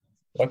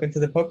Welcome to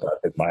the podcast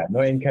with my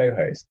annoying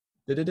co-host.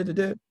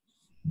 Du-du-du-du-du.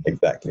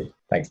 Exactly.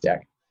 Thanks,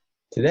 Jack.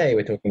 Today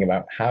we're talking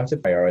about how to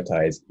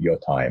prioritize your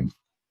time,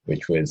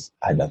 which was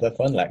another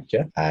fun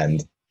lecture,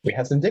 and we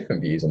had some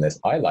different views on this.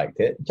 I liked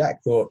it.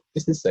 Jack thought,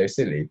 this is so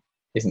silly.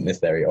 Isn't this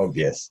very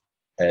obvious?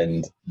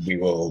 And we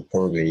will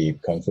probably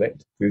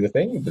conflict through the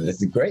thing, but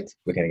this is great.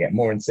 We're going to get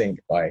more in sync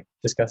by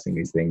discussing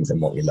these things and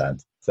what we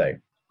learned. So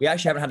We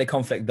actually haven't had a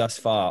conflict thus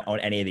far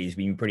on any of these.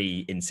 We've been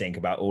pretty in sync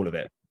about all of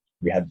it.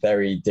 we had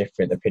very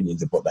different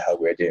opinions of what the hell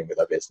we were doing with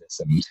our business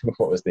and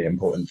what was the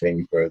important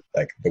thing for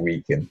like the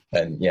week.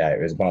 And yeah,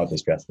 it was mildly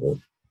stressful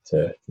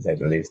to say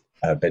the least.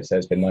 But so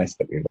it's been nice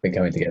that we've been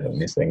coming together on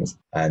these things.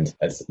 And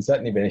it's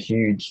certainly been a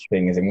huge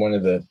thing, as in one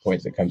of the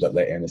points that comes up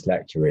later in this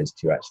lecture is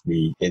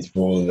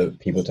for all the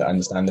people to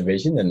understand the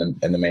vision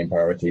and the main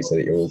priorities so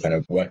that you're all kind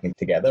of working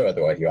together.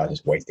 Otherwise you are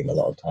just wasting a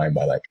lot of time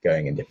by like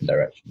going in different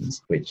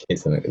directions, which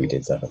is something that we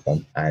did suffer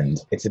from.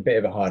 And it's a bit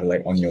of a harder,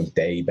 like on your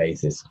daily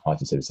basis, hard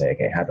to sort of say,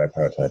 okay, how do I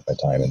prioritize my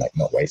time and like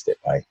not waste it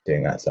by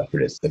doing that stuff?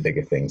 But it's the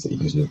bigger things that you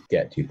can sort of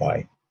get to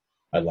by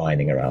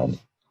aligning around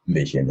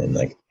vision and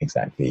like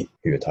exactly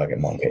who your target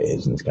market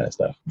is and this kind of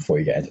stuff before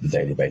you get into the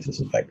daily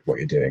basis of like what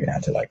you're doing and how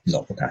to like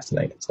not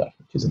procrastinate and stuff,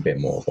 which is a bit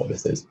more of what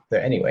this is. So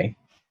anyway,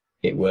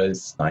 it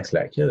was a nice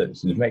lecture that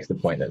sort of makes the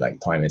point that like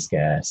time is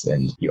scarce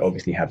and you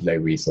obviously have low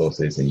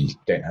resources and you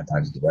don't have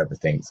time to do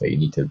everything. So you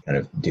need to kind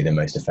of do the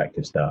most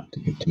effective stuff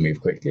to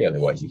move quickly.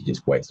 Otherwise you could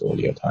just waste all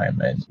your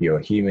time. And you're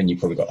a human, you've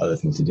probably got other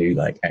things to do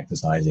like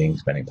exercising,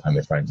 spending time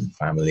with friends and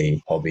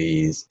family,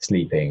 hobbies,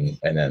 sleeping,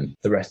 and then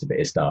the rest of it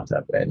is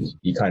startup. And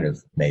you kind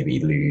of maybe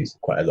lose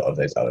quite a lot of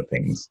those other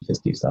things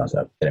just do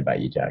startup. Then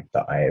about you, Jack,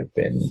 that I have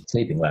been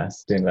sleeping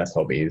less, doing less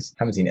hobbies,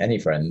 haven't seen any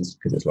friends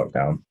because it's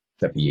lockdown.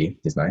 Except for you,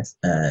 which is nice.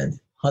 And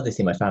hardly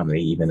see my family,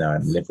 even though I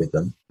live with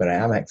them. But I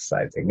am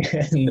exercising.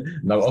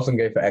 And I'll often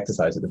go for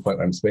exercise at the point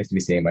where I'm supposed to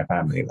be seeing my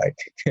family, like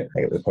at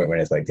the point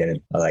when it's like dinner.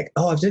 I'm like,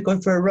 oh, I've just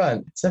gone for a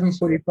run,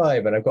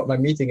 7:45, and I've got my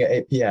meeting at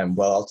 8 p.m.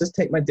 Well, I'll just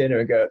take my dinner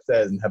and go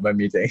upstairs and have my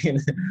meeting.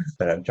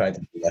 But I'm trying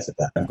to do less of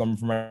that. I've gone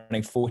from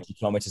running 40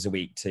 kilometers a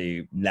week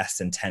to less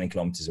than 10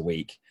 kilometers a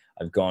week.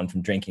 I've gone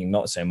from drinking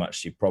not so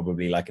much to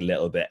probably like a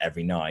little bit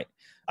every night.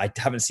 I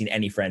haven't seen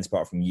any friends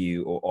apart from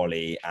you or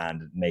Ollie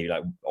and maybe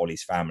like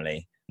Ollie's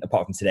family.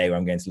 Apart from today where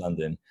I'm going to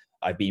London,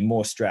 I've been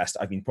more stressed.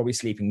 I've been probably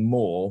sleeping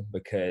more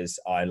because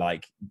I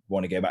like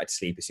want to go back to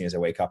sleep as soon as I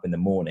wake up in the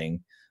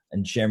morning,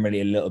 and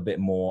generally a little bit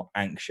more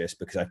anxious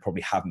because I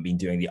probably haven't been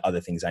doing the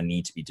other things I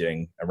need to be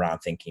doing around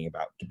thinking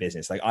about the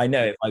business. Like I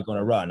know if I go on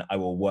a run, I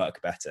will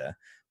work better,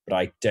 but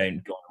I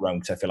don't go on a run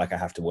because I feel like I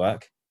have to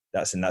work.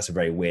 That's a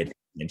very weird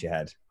thing into your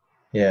head.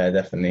 Yeah,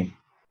 definitely.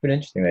 Been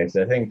interesting though.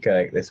 So I think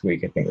this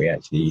week, I think we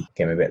actually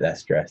became a bit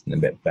less stressed and a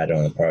bit better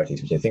on the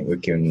priorities, which I think we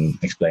can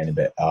explain a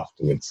bit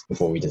afterwards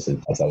before we just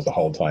ourselves the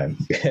whole time.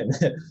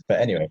 But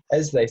anyway,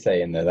 as they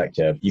say in the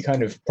lecture, you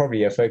kind of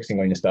probably are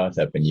focusing on your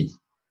startup and you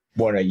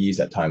want to use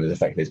that time as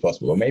effectively as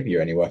possible. Or maybe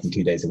you're only working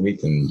 2 days a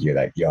week and you're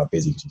like, you are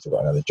busy because you've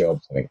got another job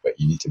or something, but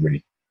you need to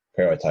really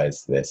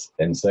prioritize this.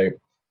 And so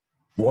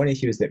one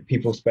issue is that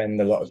people spend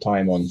a lot of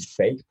time on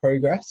fake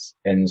progress.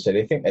 And so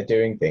they think they're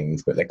doing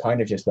things, but they're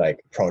kind of just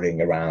like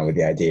prodding around with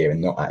the idea and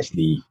not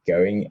actually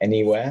going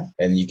anywhere.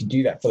 And you can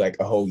do that for like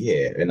a whole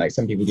year. And like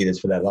some people do this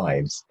for their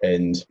lives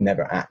and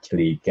never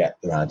actually get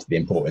around to the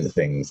important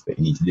things that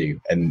you need to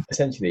do. And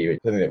essentially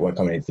something that one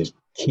company just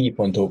keep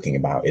on talking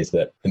about is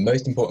that the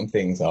most important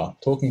things are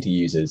talking to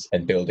users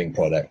and building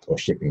product or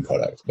shipping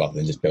product rather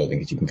than just building,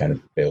 because you can kind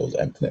of build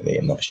infinitely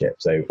and not ship.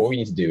 So all you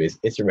need to do is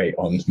iterate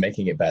on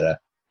making it better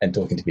and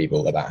talking to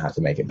people about how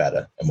to make it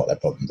better and what their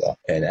problems are.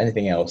 And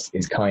anything else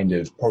is kind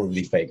of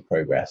probably fake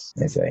progress,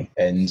 they say.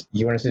 And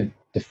you want to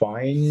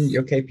define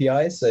your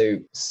KPIs. So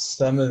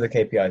some of the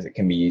KPIs that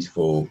can be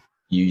useful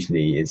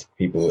usually is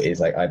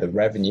like either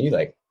revenue,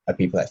 like are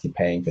people actually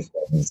paying for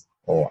things,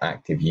 or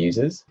active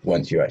users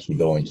once you're actually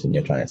launched and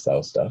you're trying to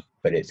sell stuff.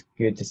 But it's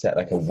good to set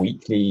like a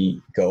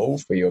weekly goal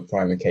for your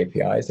primary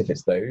KPIs if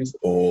it's those,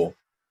 or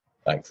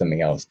like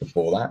something else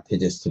before that to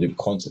just sort of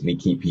constantly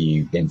keep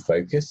you in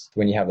focus.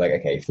 When you have like,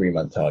 okay,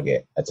 3-month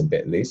target, that's a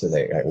bit loose. So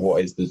like,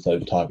 what is the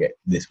sort of target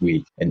this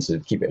week? And sort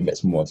of keep it a bit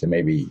smaller. So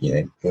maybe,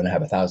 you want to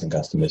have 1,000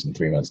 customers in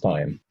 3 months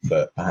time,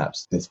 but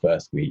perhaps this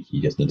first week,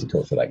 you just need to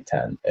talk to like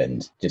 10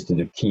 and just sort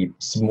of keep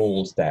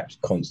small steps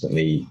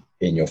constantly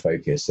in your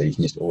focus so you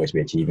can just always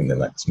be achieving them,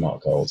 like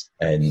smart goals,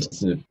 and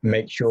sort of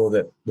make sure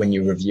that when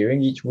you're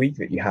reviewing each week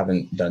that you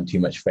haven't done too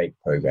much fake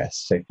progress.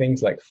 So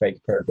things like fake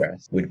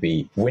progress would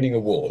be winning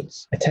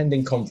awards,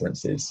 attending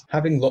conferences,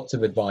 having lots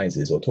of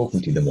advisors or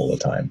talking to them all the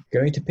time,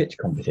 going to pitch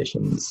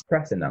competitions,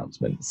 press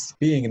announcements,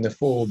 being in the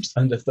Forbes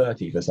under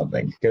 30 for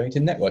something, going to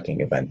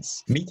networking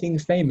events, meeting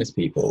famous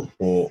people,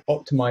 or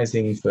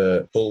optimizing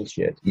for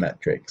bullshit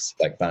metrics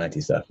like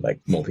vanity stuff, like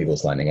more people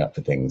signing up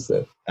for things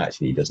that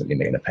actually doesn't mean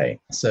they're going to pay.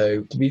 So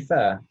to be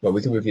fair, well,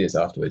 we can review this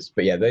afterwards,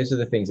 but yeah, those are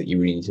the things that you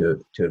really need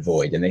to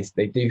avoid. And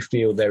they do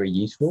feel very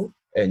useful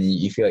and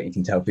you feel like you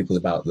can tell people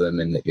about them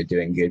and that you're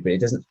doing good, but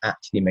it doesn't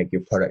actually make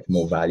your product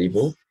more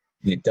valuable.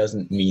 It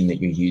doesn't mean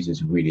that your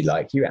users really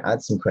like you. It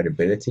adds some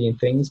credibility and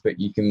things, but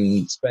you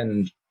can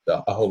spend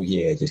a whole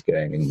year just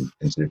going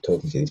and sort of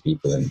talking to these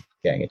people and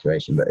getting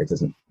iteration, but it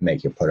doesn't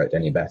make your product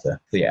any better.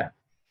 So yeah,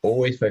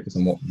 always focus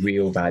on what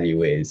real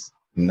value is.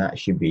 And that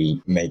should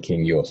be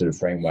making your sort of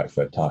framework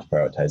for task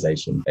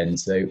prioritization. And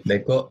so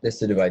they've got this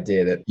sort of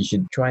idea that you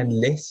should try and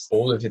list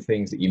all of the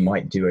things that you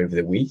might do over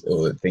the week,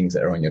 or the things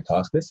that are on your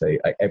task list. So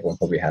like, everyone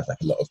probably has like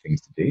a lot of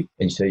things to do.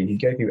 And so you can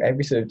go through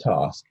every sort of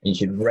task and you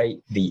should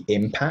rate the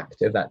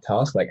impact of that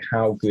task. Like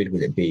how good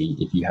would it be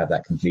if you have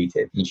that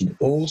completed? You should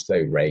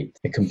also rate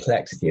the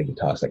complexity of the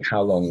task. Like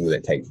how long will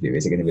it take to do?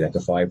 Is it going to be like a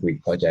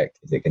 5-week project?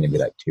 Is it going to be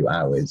like 2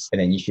 hours?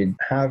 And then you should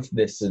have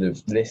this sort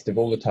of list of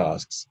all the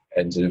tasks,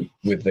 and sort of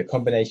with the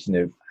combination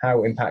of how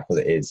impactful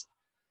it is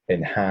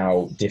and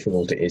how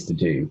difficult it is to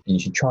do. And you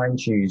should try and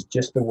choose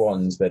just the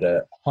ones that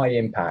are high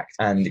impact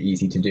and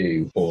easy to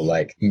do, or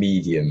like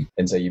medium.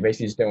 And so you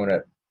basically just don't want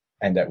to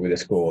end up with a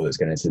score that's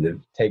going to sort of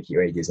take you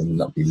ages and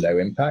not be low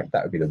impact.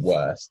 That would be the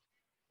worst.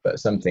 But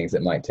some things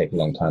that might take a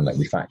long time, like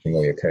refactoring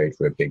all your code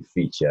for a big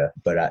feature,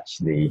 but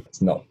actually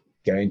it's not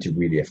going to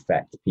really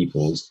affect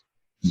people's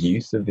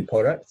use of the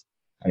product,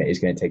 and it is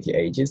going to take you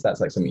ages.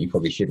 That's like something you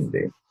probably shouldn't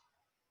do.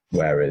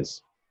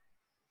 Whereas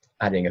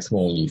adding a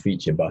small new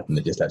feature button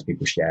that just lets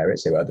people share it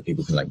so other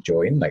people can like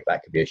join, like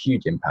that could be a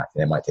huge impact,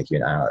 and it might take you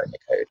an hour in the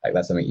code. Like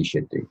that's something you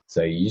should do.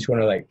 So you just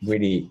want to like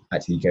really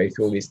actually go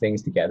through all these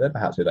things together,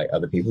 perhaps with like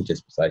other people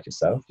just besides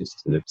yourself,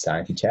 just sort of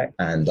sanity check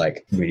and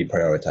like really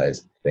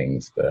prioritize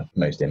things for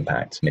most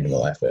impact,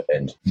 minimal effort.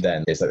 And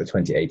then it's like the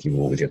 20/80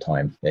 rule with your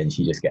time, and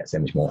you just get so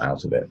much more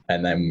out of it.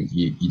 And then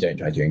you don't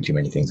try doing too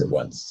many things at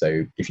once.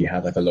 So if you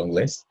have like a long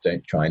list,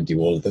 don't try and do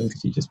all of them,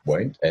 because you just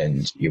won't,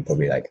 and you'll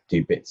probably like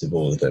do bits of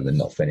all of them and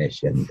not finish.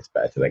 And it's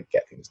better to like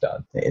get things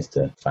done than it is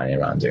to fanning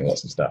around doing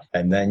lots of stuff.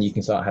 And then you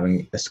can start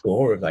having a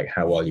score of like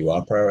how well you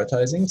are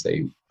prioritizing. So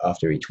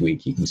after each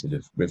week, you can sort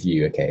of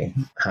review, okay,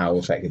 how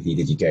effectively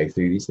did you go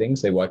through these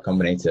things? So Y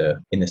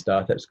Combinator in the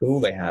startup school,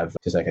 they have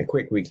just like a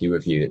quick weekly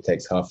review that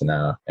takes half an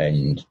hour,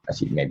 and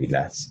actually maybe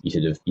less.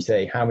 You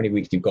say how many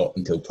weeks you've got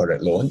until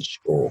product launch,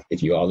 or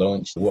if you are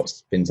launched,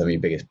 what's been some of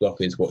your biggest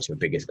blockers? What's your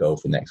biggest goal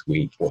for next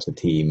week? What's the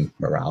team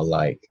morale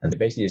like? And it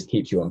basically just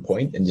keeps you on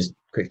point and just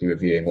quickly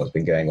reviewing what's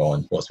been going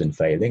on, what's been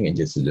failing, and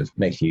just sort of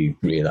makes you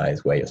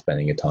realize where you're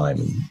spending your time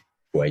and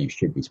where you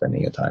should be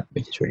spending your time,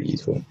 which is really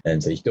useful.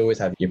 And so you should always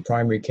have your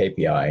primary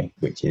KPI,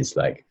 which is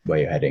like where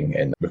you're heading,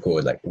 and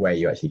record like where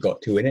you actually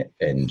got to in it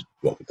and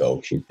what the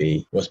goal should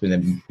be. What's been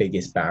the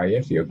biggest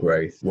barrier for your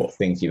growth? What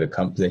things you've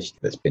accomplished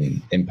that's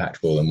been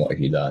impactful, and what have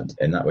you learned?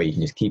 And that way you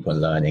can just keep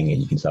on learning,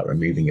 and you can start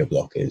removing your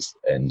blockers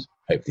and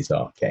hopefully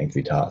start getting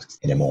through tasks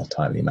in a more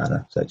timely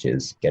manner, such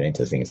as getting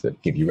to things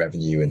that give you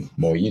revenue and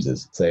more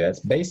users. So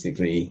that's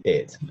basically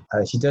it.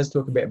 She does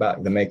talk a bit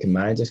about the make and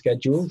manager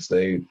schedule.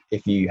 So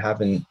if you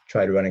haven't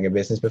tried running a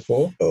business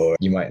before, or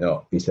you might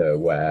not be so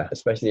aware,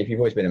 especially if you've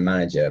always been a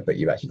manager, but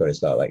you've actually got to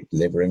start like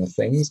delivering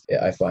things,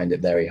 I find it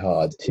very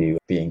hard to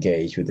be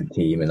engaged with the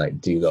team and like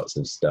do lots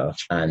of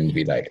stuff and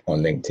be like on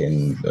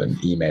LinkedIn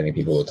and emailing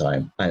people all the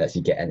time and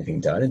actually get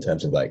anything done in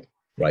terms of like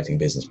writing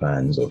business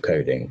plans or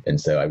coding. And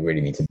so I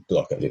really need to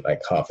block it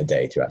like half a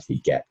day to actually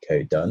get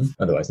code done.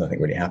 Otherwise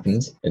nothing really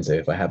happens. And so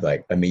if I have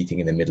like a meeting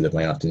in the middle of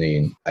my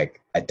afternoon, I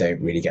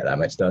don't really get that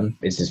much done.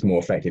 It's just more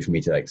effective for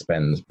me to like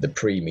spend the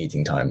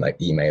pre-meeting time like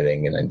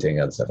emailing and then doing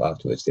other stuff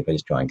afterwards. If I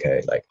just try and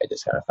code, like I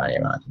just kind of fanny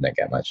around and don't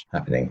get much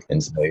happening.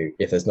 And so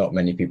if there's not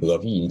many people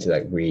of you, you need to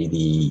like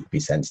really be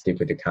sensitive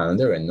with the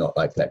calendar and not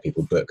like let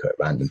people book at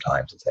random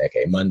times and say,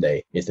 okay,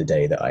 Monday is the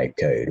day that I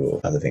code, or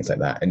other things like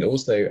that. And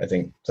also I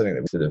think something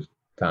that we sort of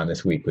found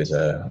this week was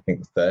I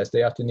think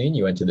Thursday afternoon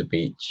you went to the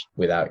beach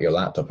without your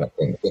laptop, I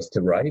think, just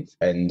to write.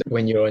 And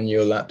when you're on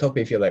your laptop,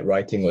 if you're like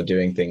writing or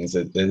doing things,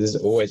 there's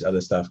always other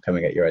stuff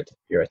coming at your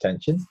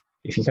attention.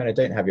 If you kind of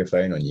don't have your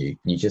phone on you,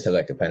 you just have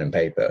like a pen and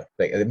paper,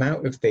 like the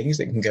amount of things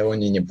that can go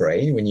on in your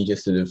brain when you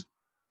just sort of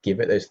give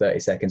it those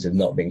 30 seconds of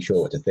not being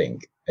sure what to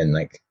think, and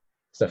like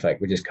stuff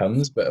like it just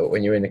comes. But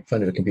when you're in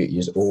front of a computer,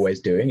 you're just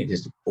always doing it,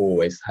 just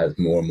always has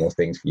more and more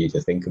things for you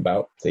to think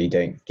about, so you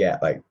don't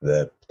get like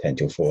the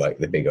potential for like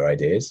the bigger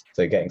ideas.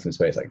 So getting some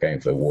space, like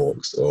going for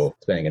walks or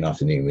spending an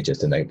afternoon with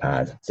just a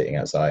notepad sitting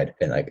outside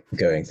and like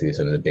going through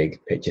some of the big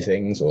picture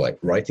things, or like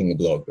writing a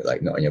blog but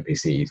like not on your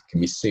PC,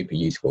 can be super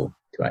useful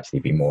to actually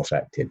be more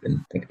effective and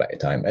think about your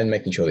time, and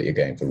making sure that you're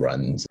going for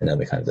runs and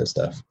other kinds of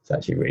stuff. It's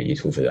actually really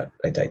useful for that,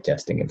 like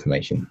digesting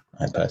information,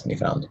 I personally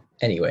found.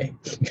 Anyway,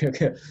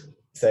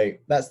 so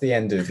that's the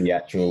end of the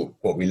actual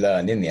what we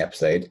learned in the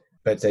episode.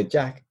 But so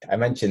Jack, I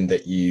mentioned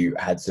that you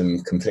had some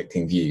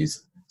conflicting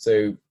views.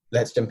 So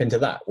let's jump into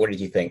that. What did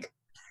you think?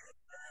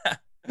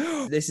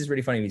 This is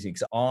really funny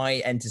because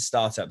I entered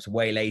startups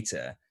way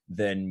later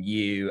than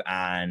you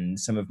and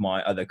some of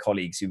my other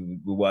colleagues who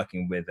were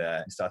working with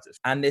startups.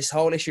 And this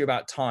whole issue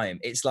about time,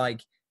 it's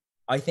like,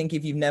 I think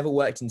if you've never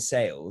worked in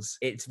sales,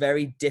 it's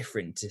very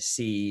different to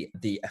see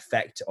the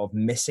effect of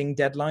missing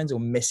deadlines or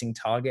missing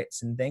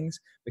targets and things.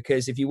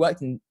 Because if you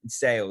worked in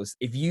sales,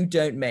 if you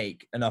don't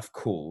make enough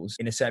calls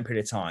in a certain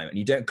period of time and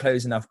you don't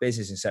close enough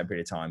business in a certain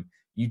period of time,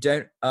 you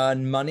don't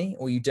earn money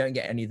or you don't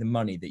get any of the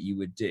money that you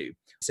would do.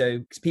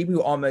 So people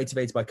who are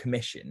motivated by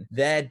commission,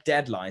 their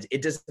deadlines,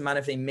 it doesn't matter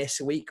if they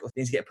miss a week or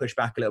things get pushed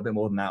back a little bit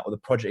more than that, or the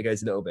project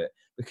goes a little bit,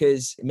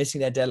 because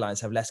missing their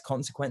deadlines have less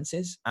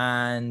consequences.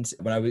 And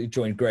when I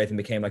joined growth and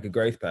became like a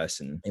growth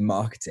person in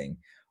marketing,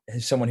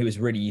 as someone who was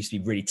really used to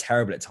be really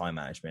terrible at time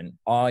management,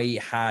 I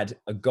had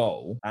a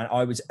goal and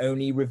I was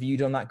only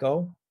reviewed on that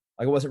goal.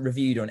 I wasn't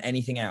reviewed on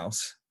anything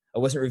else. I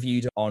wasn't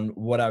reviewed on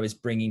what I was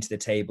bringing to the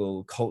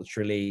table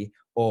culturally,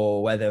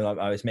 or whether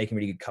I was making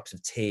really good cups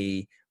of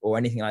tea or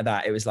anything like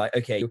that. It was like,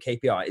 okay, your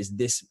KPI is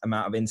this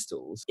amount of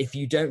installs. If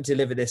you don't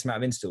deliver this amount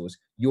of installs,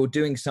 you're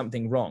doing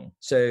something wrong.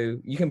 So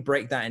you can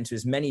break that into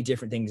as many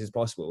different things as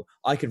possible.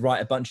 I could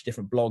write a bunch of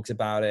different blogs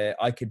about it.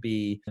 I could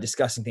be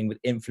discussing things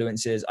with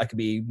influencers. I could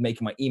be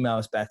making my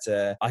emails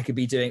better. I could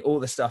be doing all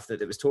the stuff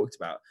that was talked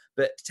about.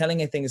 But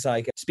telling her things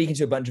like speaking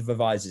to a bunch of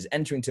advisors,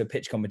 entering to a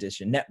pitch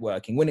competition,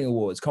 networking, winning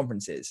awards,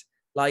 conferences,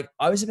 like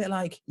I was a bit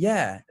like,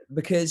 yeah,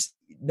 because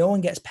no one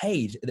gets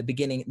paid at the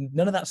beginning.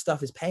 None of that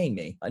stuff is paying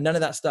me. None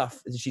of that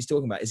stuff that she's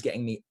talking about is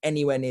getting me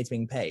anywhere near to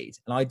being paid.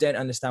 And I don't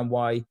understand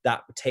why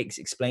that takes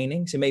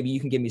explaining. So maybe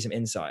you can give me some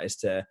insight as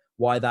to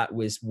why that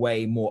was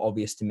way more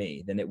obvious to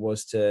me than it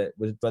was to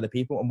other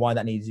people, and why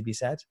that needed to be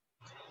said.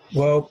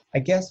 Well, I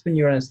guess when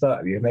you're on a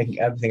startup, you're making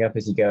everything up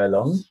as you go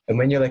along. And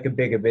when you're like a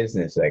bigger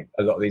business, like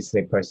a lot of these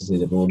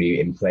processes are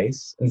already in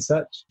place and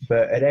such.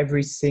 But at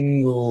every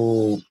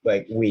single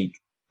like week,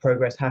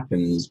 progress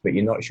happens, but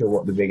you're not sure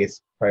what the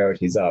biggest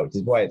priorities are, which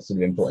is why it's sort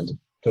of important to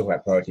talk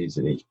about priorities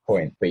at each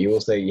point. But you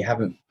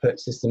haven't put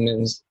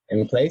systems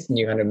in place, and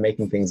you're kind of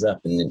making things up.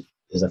 And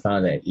as I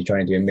found it, you're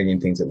trying to do a million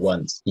things at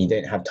once. You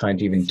don't have time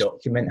to even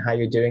document how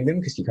you're doing them,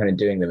 because you're kind of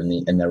doing them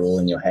and they're all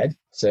in your head.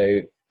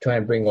 So trying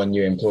to bring on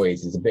new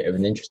employees is a bit of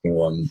an interesting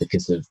one,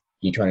 because of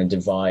you trying to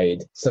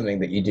divide something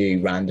that you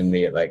do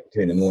randomly at like 2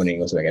 a.m.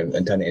 or something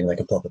and turn it into like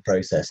a proper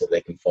process that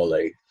they can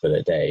follow for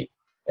the day,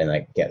 and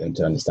like get them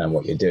to understand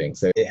what you're doing.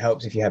 So it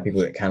helps if you have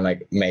people that can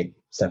like make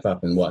stuff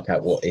up and work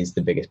out what is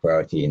the biggest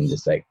priority and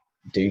just like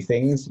do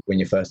things when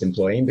you're first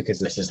employing, because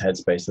there's just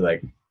headspace to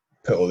like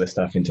put all this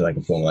stuff into like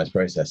a formalized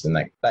process. And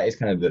like that is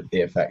kind of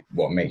the effect.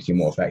 What makes you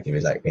more effective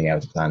is like being able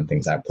to plan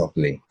things out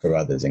properly for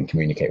others and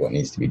communicate what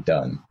needs to be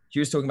done. She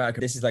was talking about,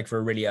 this is like for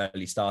a really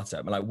early startup.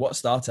 And like, what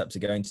startups are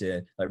going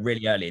to, like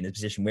really early in the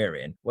position we're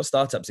in, what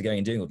startups are going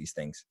and doing all these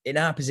things? In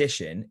our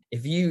position,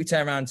 if you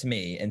turn around to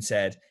me and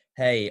said,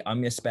 hey, I'm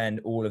going to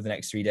spend all of the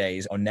next 3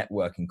 days on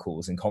networking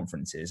calls and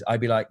conferences, I'd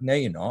be like, no,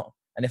 you're not.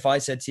 And if I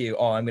said to you,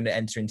 oh, I'm going to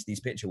enter into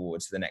these pitch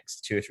awards for the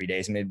next 2 or 3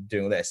 days, I'm going to be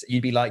doing all this,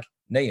 you'd be like,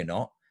 no, you're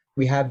not.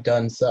 We have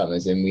done some,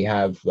 as in we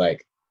have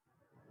like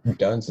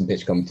done some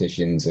pitch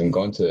competitions and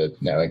gone to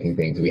networking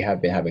things. We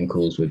have been having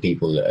calls with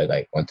people that are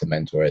like want to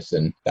mentor us,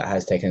 and that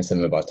has taken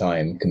some of our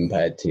time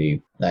compared to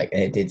like,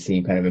 and it did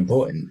seem kind of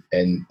important.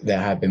 And there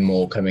have been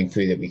more coming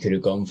through that we could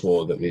have gone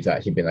for, that we've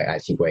actually been like,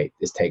 actually, wait,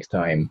 this takes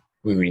time.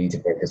 We really need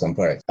to focus on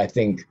product. I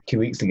think 2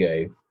 weeks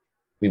ago,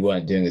 we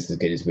weren't doing this as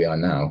good as we are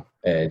now.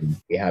 And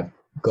we have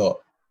got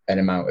an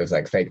amount of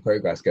like fake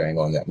progress going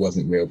on that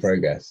wasn't real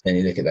progress. And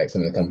you look at like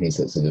some of the companies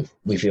that sort of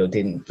we feel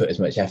didn't put as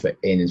much effort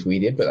in as we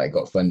did, but like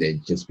got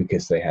funded just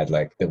because they had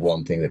like the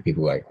one thing that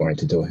people like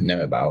wanted to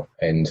know about.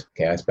 And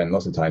okay, I spent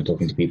lots of time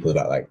talking to people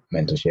about like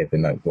mentorship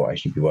and like what I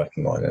should be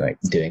working on and like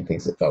doing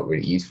things that felt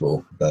really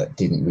useful, but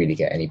didn't really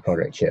get any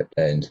product shipped.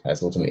 And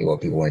that's ultimately what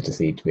people wanted to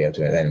see to be able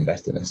to then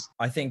invest in us.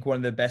 I think one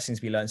of the best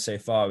things we learned so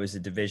far was the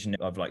division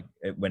of like,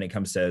 when it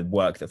comes to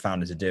work that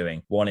founders are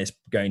doing, one is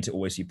going to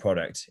always be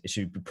product. It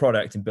should be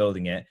product and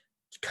building it,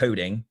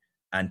 coding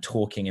and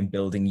talking and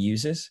building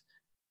users.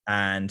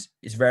 And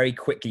it's very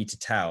quickly to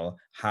tell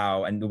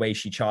how, and the way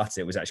she charted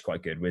it was actually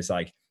quite good, was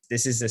like,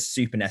 this is a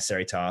super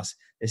necessary task,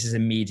 this is a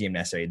medium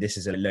necessary, this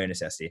is a low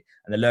necessity.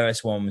 And the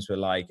lowest ones were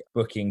like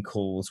booking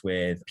calls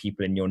with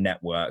people in your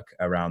network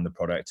around the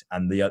product.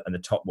 And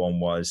the top one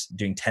was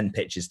doing 10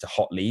 pitches to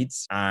hot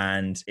leads.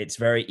 And it's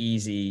very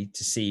easy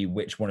to see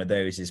which one of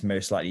those is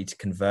most likely to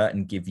convert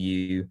and give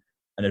you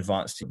an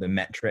advance to the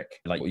metric,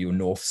 like your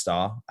North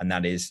Star. And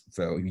that is,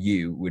 for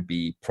you, would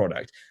be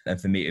product. And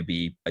for me, it would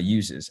be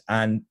users.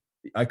 And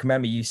I can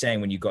remember you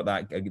saying when you got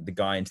the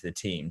guy into the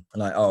team,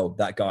 like, oh,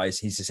 that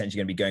he's essentially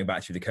going to be going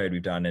back through the code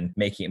we've done and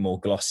making it more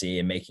glossy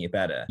and making it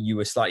better. You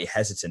were slightly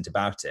hesitant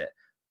about it.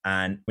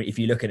 And if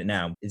you look at it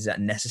now, is that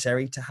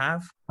necessary to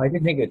have? I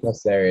didn't think it was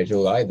necessary at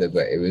all either,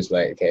 but it was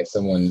like, okay, if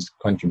someone's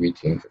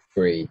contributing for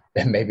free,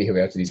 then maybe he'll be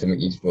able to do something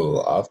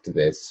useful after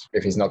this.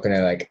 If he's not going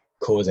to like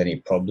cause any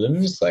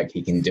problems, like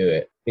he can do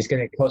it. It's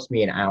going to cost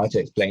me an hour to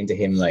explain to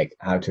him like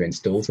how to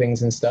install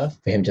things and stuff,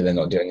 for him to then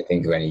not do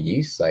anything of any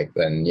use. Like,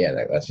 then yeah,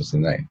 like, that's just a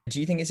no.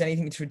 Do you think it's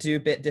anything to do a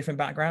bit different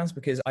backgrounds?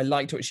 Because I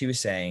liked what she was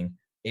saying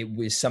it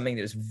was something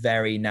that was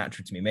very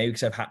natural to me. Maybe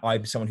because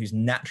I'm someone who's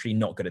naturally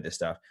not good at this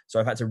stuff. So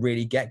I've had to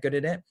really get good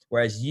at it.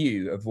 Whereas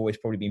you have always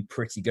probably been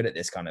pretty good at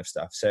this kind of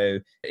stuff. So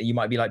you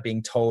might be like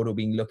being told or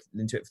being looked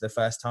into it for the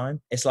first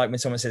time. It's like when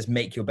someone says,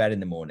 make your bed in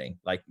the morning,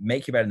 like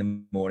make your bed in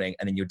the morning,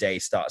 and then your day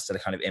starts to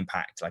kind of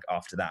impact like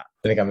after that.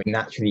 I think I'm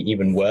naturally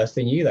even worse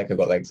than you. Like I've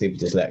got like super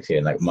dyslexia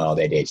and like mild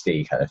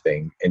ADHD kind of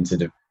thing. And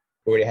sort of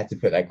already had to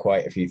put like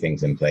quite a few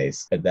things in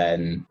place, but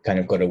then kind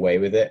of got away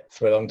with it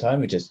for a long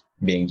time, of just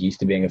being used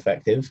to being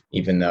effective,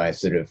 even though I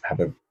sort of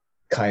have a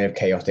kind of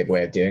chaotic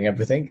way of doing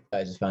everything.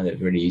 I just found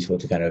it really useful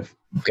to kind of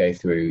go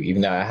through,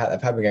 even though I've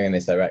been going in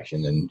this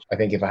direction. And I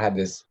think if I had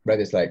read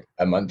this like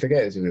a month ago,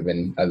 it would have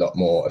been a lot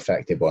more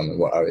effective on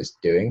what I was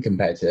doing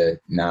compared to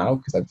now,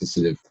 because I've just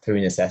sort of,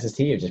 through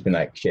necessity, I've just been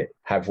like, shit,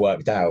 have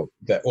worked out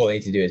that all I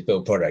need to do is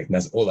build product. And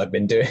that's all I've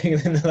been doing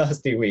in the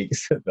last 2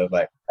 weeks. So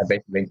like, I've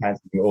basically been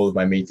cancelling all of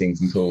my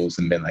meetings and calls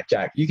and been like,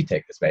 Jack, you could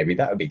take this maybe,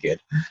 that would be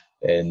good.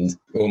 And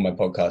all my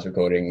podcast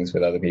recordings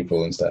with other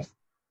people and stuff.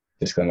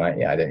 Just kind of like,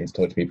 yeah, I don't need to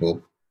talk to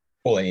people.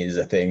 All I need is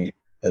a thing.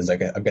 It's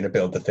like, I'm going to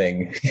build the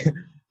thing. I don't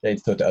need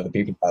to talk to other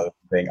people about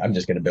the thing. I'm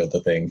just going to build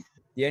the thing.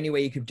 The only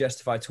way you could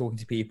justify talking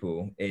to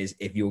people is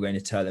if you're going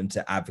to tell them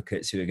to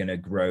advocates who are going to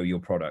grow your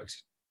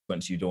product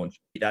once you launch.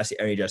 That's the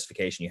only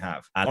justification you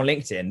have. And on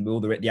LinkedIn, with all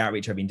the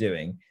outreach I've been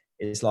doing,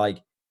 it's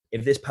like,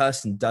 if this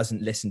person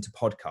doesn't listen to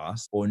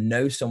podcasts or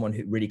know someone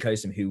who really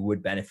close to them who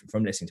would benefit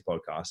from listening to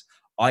podcasts,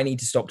 I need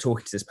to stop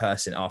talking to this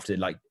person after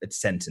like a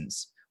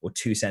sentence or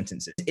 2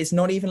 sentences. It's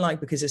not even like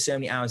because there's so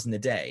many hours in the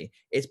day.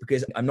 It's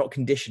because I'm not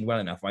conditioned well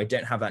enough. I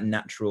don't have that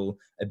natural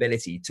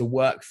ability to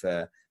work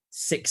for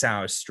 6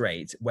 hours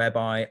straight,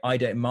 whereby I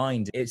don't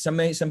mind. Some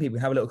people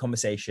have a little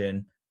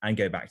conversation and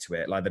go back to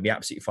it. Like they'll be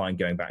absolutely fine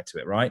going back to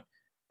it, right?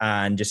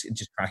 And just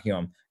cracking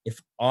on. If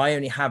I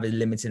only have a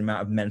limited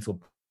amount of mental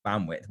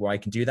bandwidth where I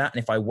can do that,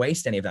 and if I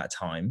waste any of that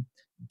time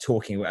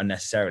talking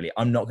unnecessarily,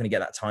 I'm not going to get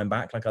that time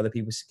back like other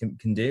people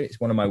can do. It's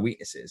one of my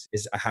weaknesses,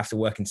 is I have to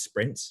work in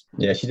sprints.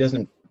 Yeah, she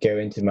doesn't go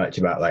into much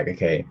about like,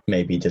 okay,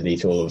 maybe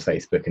delete all of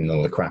Facebook and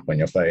all the crap on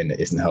your phone that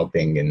isn't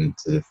helping, and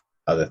sort of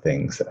other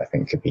things that I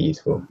think could be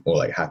useful, or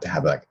like have to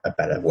have like a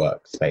better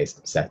workspace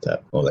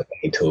setup or like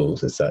any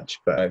tools as such.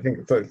 But I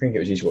think it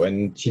was useful.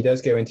 And she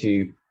does go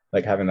into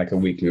like having like a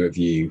weekly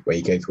review where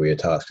you go through your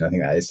tasks. And I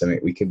think that is something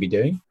we could be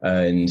doing.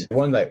 And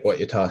one, like what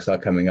your tasks are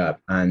coming up.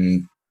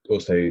 And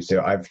also,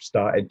 so I've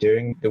started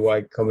doing the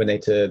Y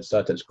Combinator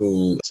Startup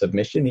School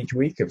submission each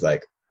week of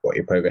like what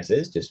your progress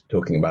is, just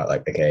talking about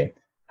like, okay,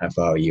 how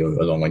far are you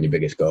along on your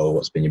biggest goal?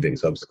 What's been your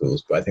biggest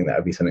obstacles? But I think that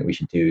would be something we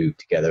should do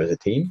together as a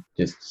team,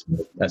 just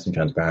have some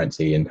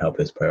transparency and help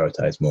us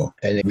prioritize more.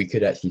 And we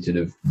could actually sort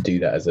of do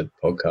that as a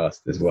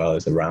podcast as well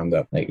as a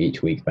roundup, like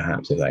each week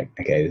perhaps, of like,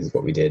 okay, this is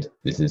what we did,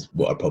 this is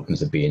what our problems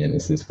have been, and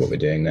this is what we're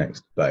doing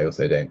next. But I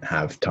also don't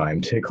have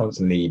time to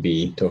constantly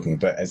be talking.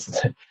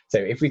 So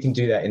if we can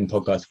do that in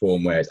podcast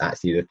form where it's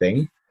actually the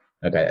thing,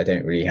 okay, I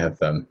don't really have,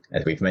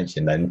 as we've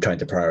mentioned, I'm trying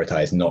to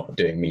prioritize not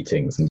doing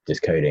meetings and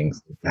just coding.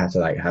 I have to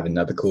like have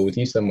another call with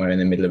you somewhere in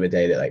the middle of a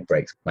day that like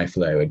breaks my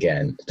flow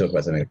again to talk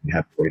about something we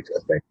haven't already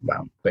spoken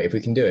about. But if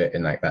we can do it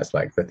and like that's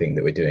like the thing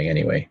that we're doing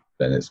anyway,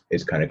 then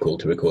it's kind of cool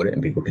to record it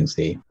and people can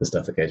see the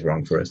stuff that goes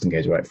wrong for us and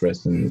goes right for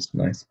us, and it's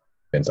nice.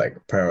 It's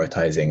like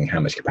prioritizing how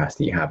much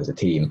capacity you have as a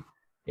team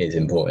is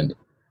important.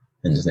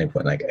 And there's no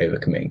point like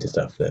overcommitting to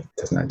stuff that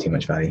doesn't have too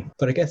much value.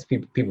 But I guess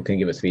people can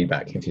give us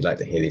feedback. If you'd like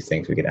to hear these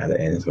things, we could add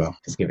it in as well.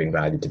 Just giving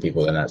value to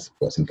people, and that's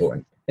what's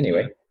important.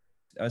 Anyway.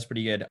 That was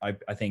pretty good.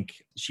 I think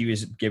she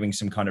was giving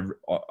some kind of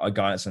a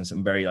guidance on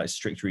some very like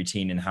strict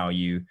routine in how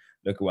you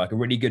look at work. A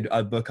really good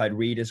book I'd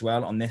read as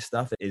well on this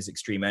stuff is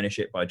Extreme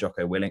Ownership by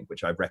Jocko Willink,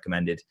 which I've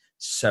recommended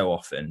so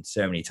often,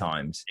 so many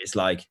times. It's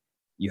like,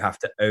 you have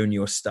to own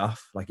your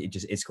stuff. Like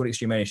it's called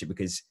extreme ownership,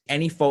 because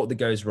any fault that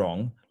goes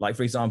wrong, like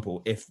for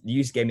example, if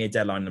you gave me a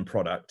deadline on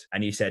product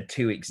and you said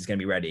 2 weeks is going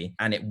to be ready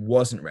and it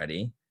wasn't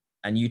ready,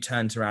 and you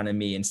turned around at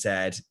me and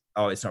said,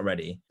 oh, it's not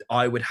ready,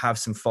 I would have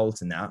some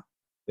fault in that,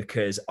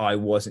 because I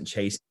wasn't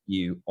chasing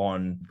you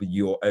on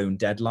your own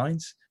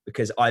deadlines,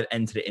 because I've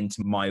entered it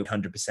into my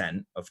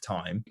 100% of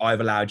time.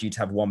 I've allowed you to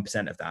have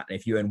 1% of that. And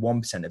if you own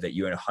 1% of it,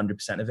 you own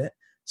 100% of it.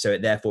 So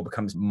it therefore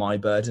becomes my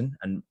burden,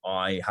 and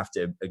I have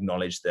to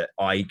acknowledge that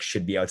I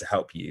should be able to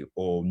help you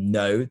or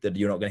know that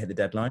you're not going to hit the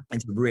deadline.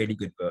 It's a really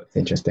good book.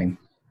 Interesting.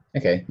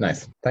 Okay,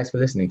 nice. Thanks for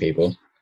listening, people.